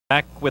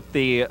Back with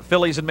the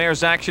fillies and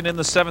mares action in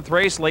the 7th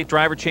race. Late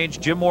driver change.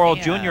 Jim Morrill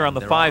Jr. on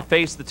the 5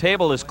 Face the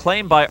Table is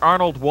claimed by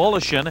Arnold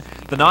Wolishin.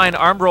 The 9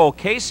 Armbro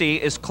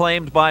Casey is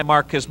claimed by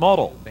Mark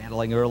Kismodal.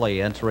 Battling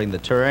early, entering the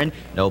turn.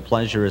 No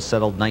Pleasure is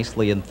settled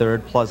nicely in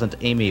 3rd. Pleasant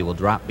Amy will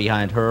drop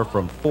behind her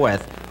from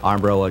 4th.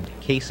 Armbro and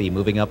Casey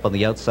moving up on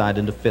the outside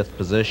into 5th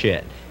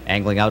position.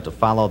 Angling out to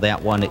follow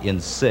that one in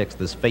 6th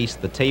is Face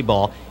the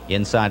Table.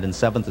 Inside in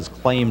 7th is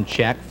Claim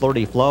Check.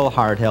 Flirty Flow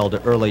hard held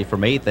early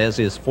from 8th, as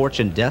is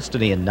Fortune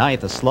Destiny in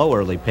 9th. A slow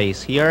early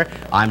pace here.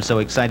 I'm So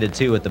Excited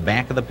too. At the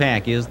back of the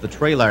pack is the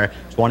trailer.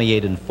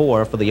 28 and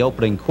 4 for the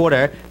opening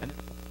quarter.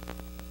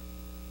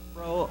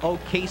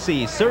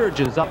 O'Casey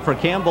surges up for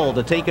Campbell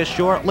to take a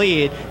short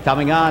lead.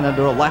 Coming on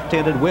under a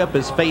left-handed whip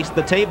is Face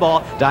the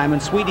Table.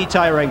 Diamond Sweetie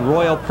tiring.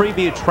 Royal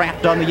Preview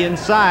trapped on the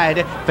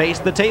inside. Face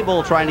the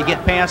Table trying to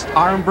get past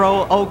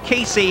Armbro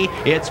O'Casey.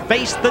 It's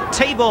Face the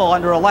Table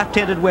under a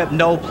left-handed whip.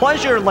 No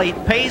Pleasure late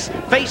pace.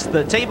 Face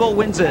the Table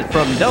wins it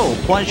from No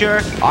Pleasure.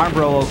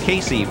 Armbro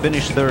O'Casey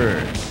finished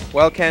 3rd.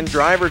 Well, can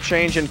driver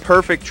change and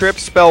perfect trip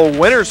spell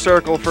winner's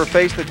circle for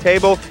Face the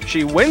Table?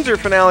 She wins her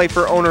finale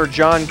for owner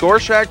John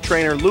Gorshak,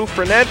 trainer Lou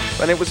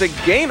Frenette, and it was a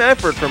game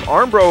effort from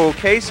Armbro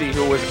O'Casey,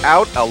 who was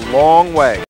out a long way.